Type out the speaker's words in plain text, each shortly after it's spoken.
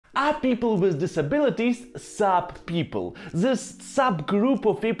Are people with disabilities sub-people? This subgroup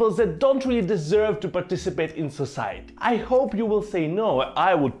of people that don't really deserve to participate in society? I hope you will say no.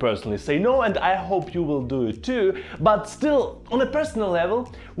 I would personally say no, and I hope you will do it too. But still, on a personal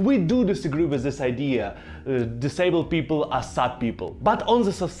level, we do disagree with this idea. Disabled people are sub-people. But on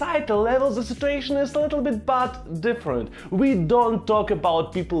the societal level, the situation is a little bit but different. We don't talk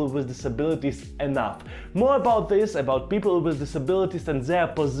about people with disabilities enough. More about this, about people with disabilities and their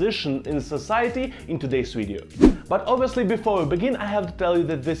position in society in today's video. But obviously, before we begin, I have to tell you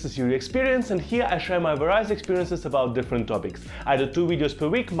that this is Yury Experience, and here I share my various experiences about different topics. I do 2 videos per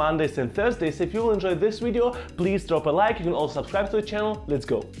week, Mondays and Thursdays. If you will enjoy this video, please drop a like. You can also subscribe to the channel. Let's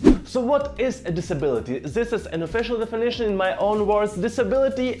go. So what is a disability? This is an official definition in my own words.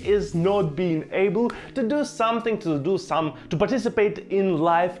 Disability is not being able to do something, to participate in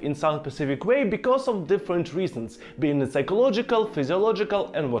life in some specific way because of different reasons, being it psychological,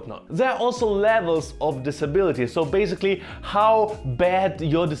 physiological and whatnot. There are also levels of disability, so basically how bad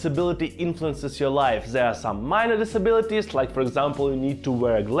your disability influences your life. There are some minor disabilities, like for example you need to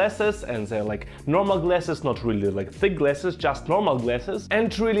wear glasses, and they're like normal glasses, not really like thick glasses, just normal glasses,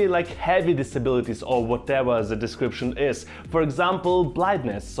 and really like heavy disabilities or whatever the description is. For example,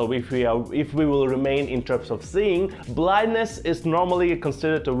 blindness. So if we will remain in terms of seeing, blindness is normally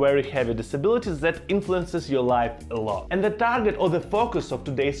considered a very heavy disability that influences your life a lot. And the target or the focus of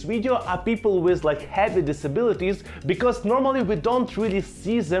today's video are people with like heavy disabilities, because normally we don't really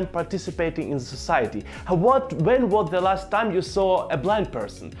see them participating in society. When was the last time you saw a blind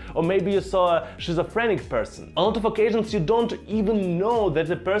person? Or maybe you saw a schizophrenic person? A lot of occasions you don't even know that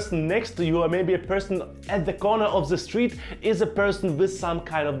the person next to you, or maybe a person at the corner of the street, is a person with some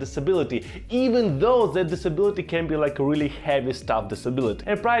kind of disability, even though that disability can be like a really heavy stuff disability.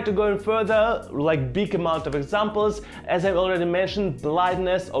 And prior to going further, like big amount of examples, as I've already mentioned,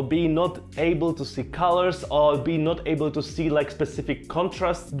 blindness or being not able to see colors or being not able to see like specific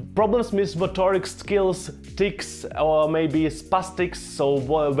contrasts, problems with motoric skills, tics or maybe spastics, so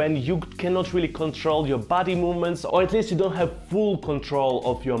when you cannot really control your body movements, or at least you don't have full control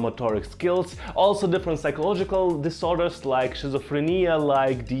of your motoric skills. Also different psychological disorders like schizophrenia,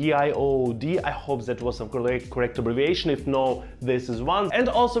 like DIOD, I hope that was a correct abbreviation, if no, this is one. And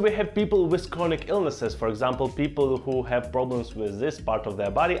also we have people with chronic illnesses, for example people who have problems with this part of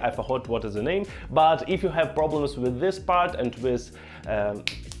their body, I forgot what is the name, but if you have problems with this part and with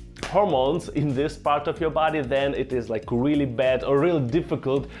hormones in this part of your body, then it is like really bad or really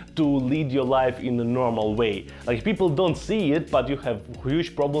difficult to lead your life in a normal way. Like people don't see it, but you have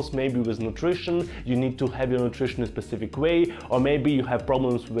huge problems maybe with nutrition, you need to have your nutrition in a specific way, or maybe you have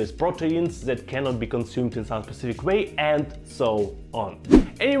problems with proteins that cannot be consumed in some specific way, and so on.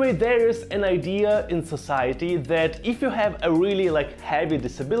 Anyway, there is an idea in society that if you have a really like heavy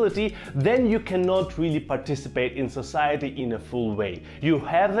disability, then you cannot really participate in society in a full way. You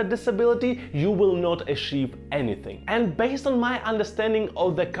have the disability, you will not achieve anything. And based on my understanding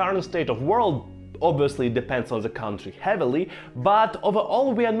of the current state of world, obviously it depends on the country heavily, but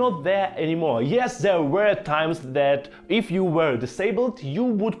overall we are not there anymore. Yes, there were times that if you were disabled, you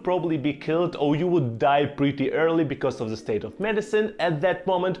would probably be killed or you would die pretty early because of the state of medicine at that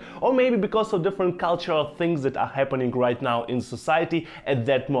moment, or maybe because of different cultural things that are happening right now in society at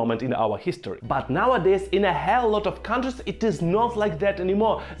that moment in our history. But nowadays, in a hell lot of countries, it is not like that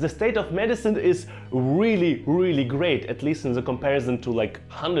anymore. The state of medicine is really great, at least in the comparison to like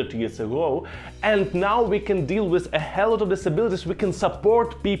 100 years ago. And now we can deal with a hell lot of disabilities, we can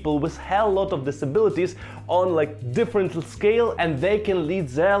support people with hell lot of disabilities on like different scale, and they can lead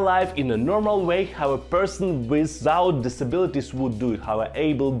their life in a normal way how a person without disabilities would do it, how an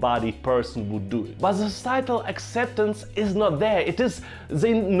able-bodied person would do it. But the societal acceptance is not there. It is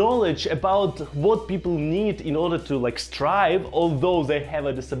the knowledge about what people need in order to like strive, although they have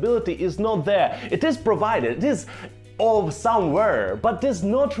a disability, is not there. It is provided, it is of somewhere, but is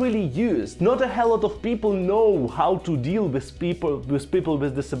not really used. Not a hell lot of people know how to deal with people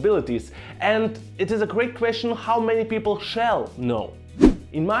with disabilities, and it is a great question how many people shall know.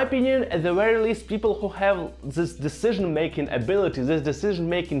 In my opinion, at the very least, people who have this decision-making ability, this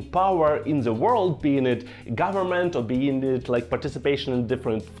decision-making power in the world, being it government or being it like participation in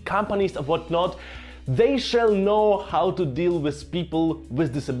different companies or whatnot, they shall know how to deal with people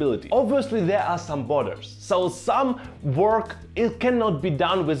with disability. Obviously there are some borders, so some work it cannot be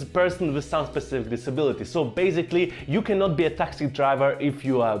done with a person with some specific disability. So basically you cannot be a taxi driver if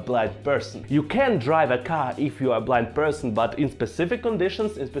you are a blind person. You can drive a car if you are a blind person, but in specific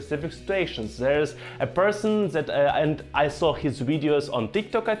conditions, in specific situations. There's a person that and I saw his videos on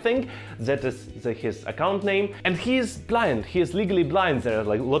TikTok, I think that is his account name, and he is blind, he is legally blind. There are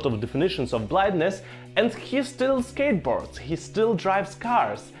like a lot of definitions of blindness, and he still skateboards, he still drives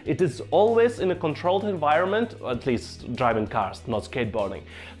cars. It is always in a controlled environment, or at least driving cars, not skateboarding.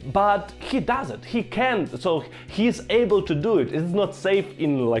 But he does it, he can, so he is able to do it. It's not safe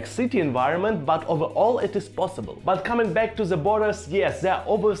in like city environment, but overall it is possible. But coming back to the borders, yes, there are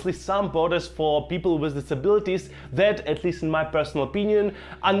obviously some borders for people with disabilities that, at least in my personal opinion,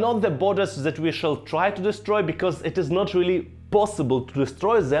 are not the borders that we shall try to destroy, because it is not really possible to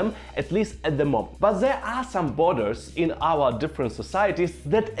destroy them, at least at the moment. But there are some borders in our different societies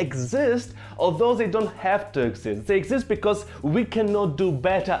that exist, although they don't have to exist. They exist because we cannot do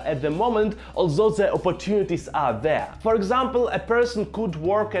better at the moment, although the opportunities are there. For example, a person could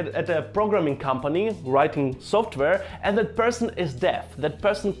work at a programming company writing software, and that person is deaf. That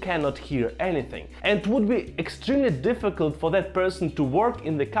person cannot hear anything. And it would be extremely difficult for that person to work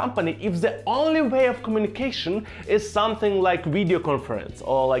in the company if the only way of communication is something like video conference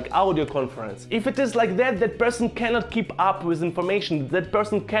or like audio conference. If it is like that, that person cannot keep up with information, that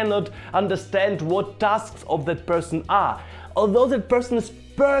person cannot understand what tasks of that person are. Although that person is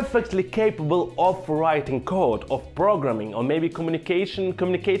perfectly capable of writing code, of programming, or maybe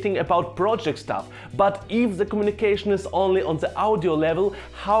communicating about project stuff. But if the communication is only on the audio level,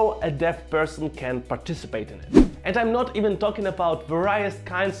 how a deaf person can participate in it? And I'm not even talking about various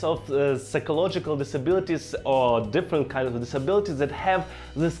kinds of psychological disabilities or different kinds of disabilities that have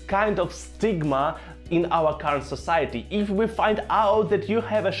this kind of stigma in our current society. If we find out that you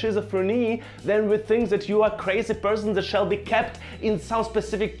have a schizophrenia, then we think that you are a crazy person that shall be kept in some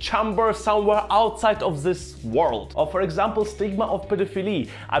specific chamber somewhere outside of this world. Or for example, stigma of pedophilia.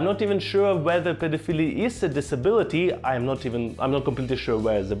 I'm not even sure whether pedophilia is a disability. I'm not completely sure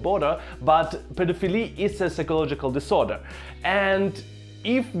where is the border, but pedophilia is a psychological disorder. And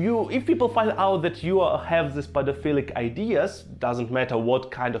if people find out that you have these pedophilic ideas, doesn't matter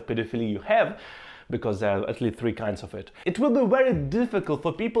what kind of pedophilia you have, because there are at least 3 kinds of it. It will be very difficult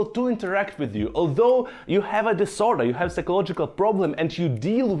for people to interact with you. Although you have a disorder, you have a psychological problem and you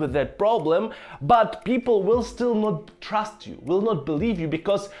deal with that problem, but people will still not trust you, will not believe you,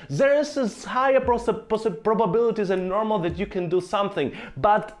 because there is this higher probability than normal that you can do something,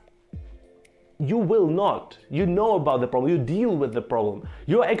 but you will not. You know about the problem, you deal with the problem.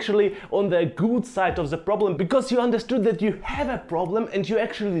 You're actually on the good side of the problem because you understood that you have a problem and you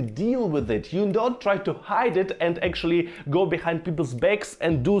actually deal with it. You don't try to hide it and actually go behind people's backs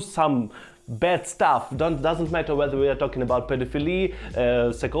and do some bad stuff. Doesn't matter whether we are talking about pedophilia,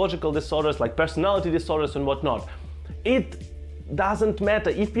 psychological disorders like personality disorders and whatnot. It doesn't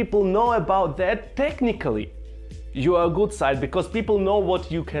matter. If people know about that, technically you are a good side, because people know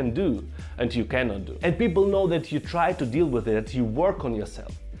what you can do and you cannot do. And people know that you try to deal with it, that you work on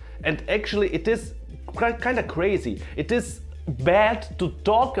yourself. And actually it is kind of crazy. It is bad to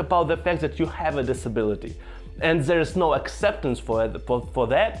talk about the fact that you have a disability. And there is no acceptance for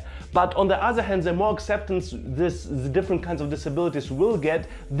that. But on the other hand, the more acceptance the different kinds of disabilities will get,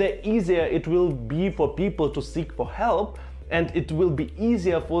 the easier it will be for people to seek for help. And it will be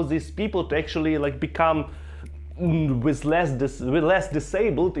easier for these people to actually become with less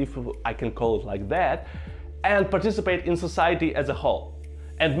disabled, if I can call it like that, and participate in society as a whole.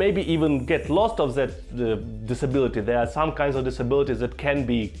 And maybe even get lost of that disability. There are some kinds of disabilities that can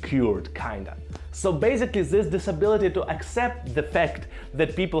be cured, kinda. So basically this disability, to accept the fact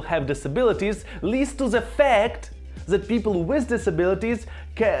that people have disabilities, leads to the fact that people with disabilities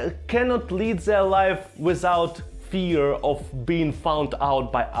cannot lead their life without fear of being found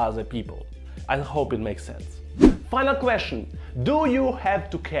out by other people. I hope it makes sense. Final question. Do you have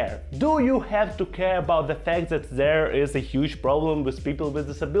to care? Do you have to care about the fact that there is a huge problem with people with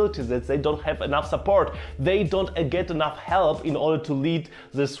disabilities, that they don't have enough support, they don't get enough help in order to lead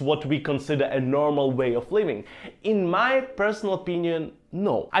this what we consider a normal way of living? In my personal opinion,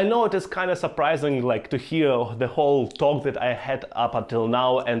 no. I know it is kind of surprising to hear the whole talk that I had up until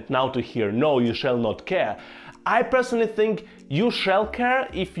now, and now to hear no, you shall not care. I personally think you shall care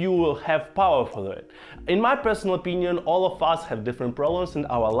if you will have power for it. In my personal opinion, all of us have different problems in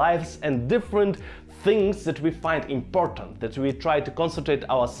our lives and different things that we find important, that we try to concentrate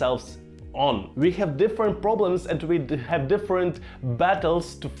ourselves on. We have different problems and we have different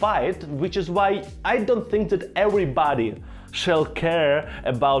battles to fight, which is why I don't think that everybody shall care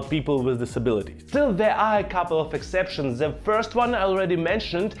about people with disabilities. Still, there are a couple of exceptions. The first one I already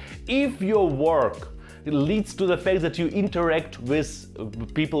mentioned: if your work leads to the fact that you interact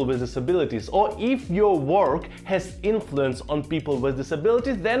with people with disabilities, or if your work has influence on people with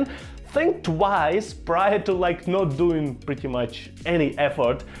disabilities, then think twice prior to not doing pretty much any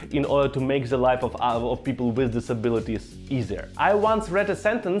effort in order to make the life of people with disabilities easier. I once read a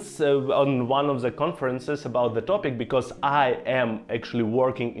sentence on one of the conferences about the topic, because I am actually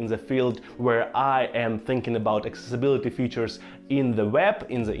working in the field where I am thinking about accessibility features in the web,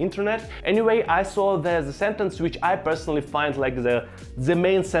 in the internet. Anyway, I saw there's a sentence which I personally find like the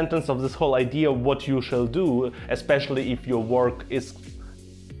main sentence of this whole idea of what you shall do, especially if your work is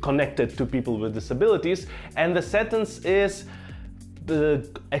connected to people with disabilities. And the sentence is: the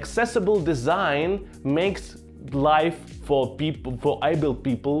accessible design makes life for able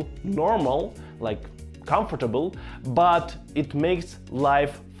people normal, comfortable, but it makes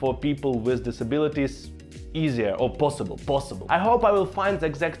life for people with disabilities easier or possible. I hope I will find the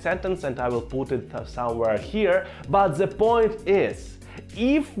exact sentence and I will put it somewhere here, but the point is,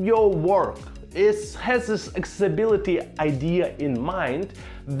 if your work has this accessibility idea in mind,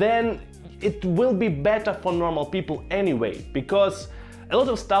 then it will be better for normal people anyway, because a lot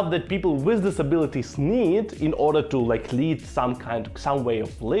of stuff that people with disabilities need in order to lead some way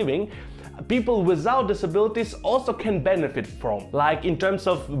of living, people without disabilities also can benefit from. Like in terms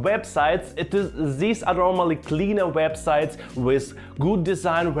of websites, these are normally cleaner websites with good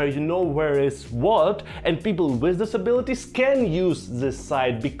design where you know where is what, and people with disabilities can use this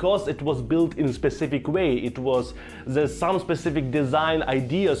site because it was built in a specific way. Some specific design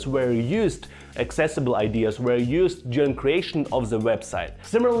ideas were used, accessible ideas were used during creation of the website.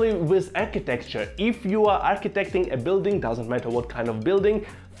 Similarly with architecture, if you are architecting a building, doesn't matter what kind of building,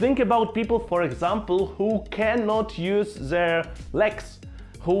 think about people, for example, who cannot use their legs,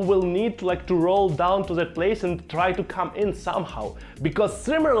 who will need to roll down to that place and try to come in somehow. Because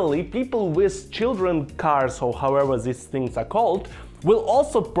similarly, people with children cars, or however these things are called, will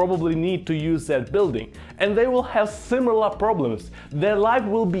also probably need to use that building, and they will have similar problems. Their life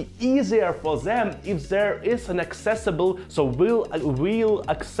will be easier for them if there is an accessible, real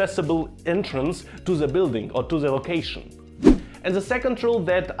accessible entrance to the building or to the location. And the second rule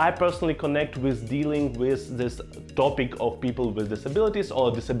that I personally connect with dealing with this topic of people with disabilities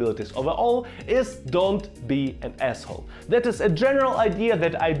or disabilities overall is: don't be an asshole. That is a general idea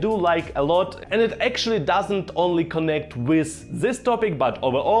that I do like a lot, and it actually doesn't only connect with this topic, but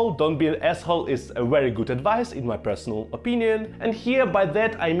overall, don't be an asshole is a very good advice in my personal opinion. And here by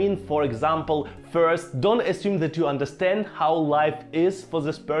that I mean, for example, first, don't assume that you understand how life is for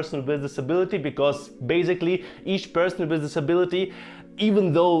this person with disability, because basically each person with disability,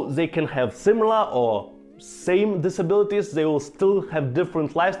 even though they can have similar or same disabilities, they will still have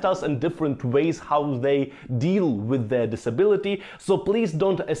different lifestyles and different ways how they deal with their disability. So please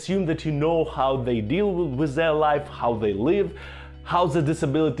don't assume that you know how they deal with their life, how they live, how the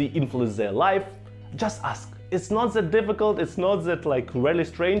disability influences their life. Just ask. It's not that difficult, it's not that really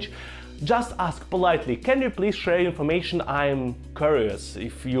strange. Just ask politely: can you please share information? I'm curious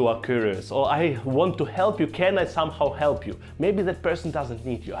if you are curious, or I want to help you, can I somehow help you? Maybe that person doesn't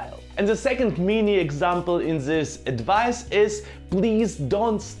need your help. And the second mini example in this advice is: please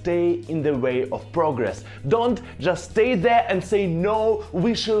don't stay in the way of progress. Don't just stay there and say, no,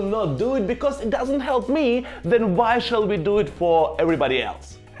 we shall not do it because it doesn't help me, then why shall we do it for everybody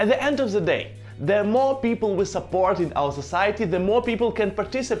else? At the end of the day, the more people we support in our society, the more people can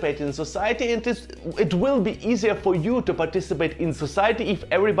participate in society, and it will be easier for you to participate in society if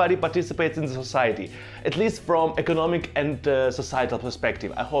everybody participates in society, at least from economic and societal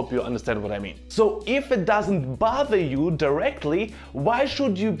perspective. I hope you understand what I mean. So if it doesn't bother you directly, why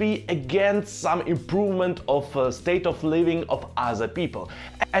should you be against some improvement of state of living of other people?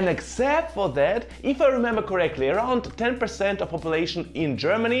 And except for that, if I remember correctly, around 10% of population in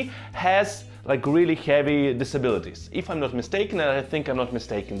Germany has really heavy disabilities. If I'm not mistaken, and I think I'm not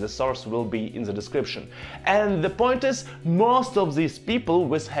mistaken, the source will be in the description. And the point is, most of these people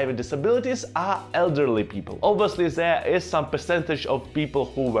with heavy disabilities are elderly people. Obviously, there is some percentage of people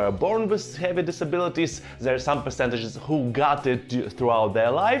who were born with heavy disabilities, there are some percentages who got it throughout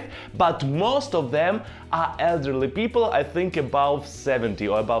their life, but most of them are elderly people, I think above 70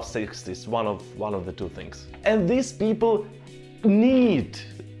 or above 60, one of the two things. And these people need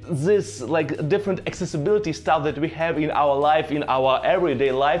this like different accessibility stuff that we have in our life, in our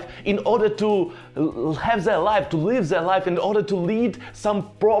everyday life, in order to have their life, to live their life, in order to lead some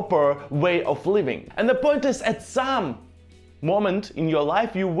proper way of living. And the point is, at some moment in your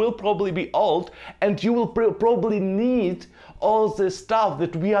life you will probably be old and you will probably need all the stuff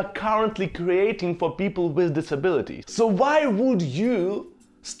that we are currently creating for people with disabilities. So why would you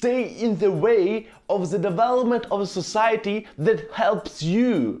stay in the way of the development of a society that helps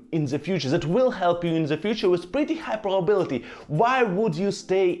you in the future, that will help you in the future with pretty high probability? Why would you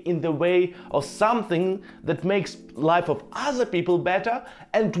stay in the way of something that makes life of other people better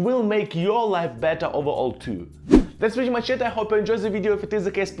and will make your life better overall too? That's pretty much it. I hope you enjoyed the video. If it is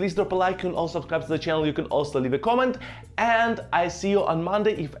the case, please drop a like. You can also subscribe to the channel. You can also leave a comment. And I see you on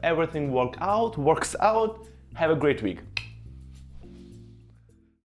Monday if everything works out. Have a great week.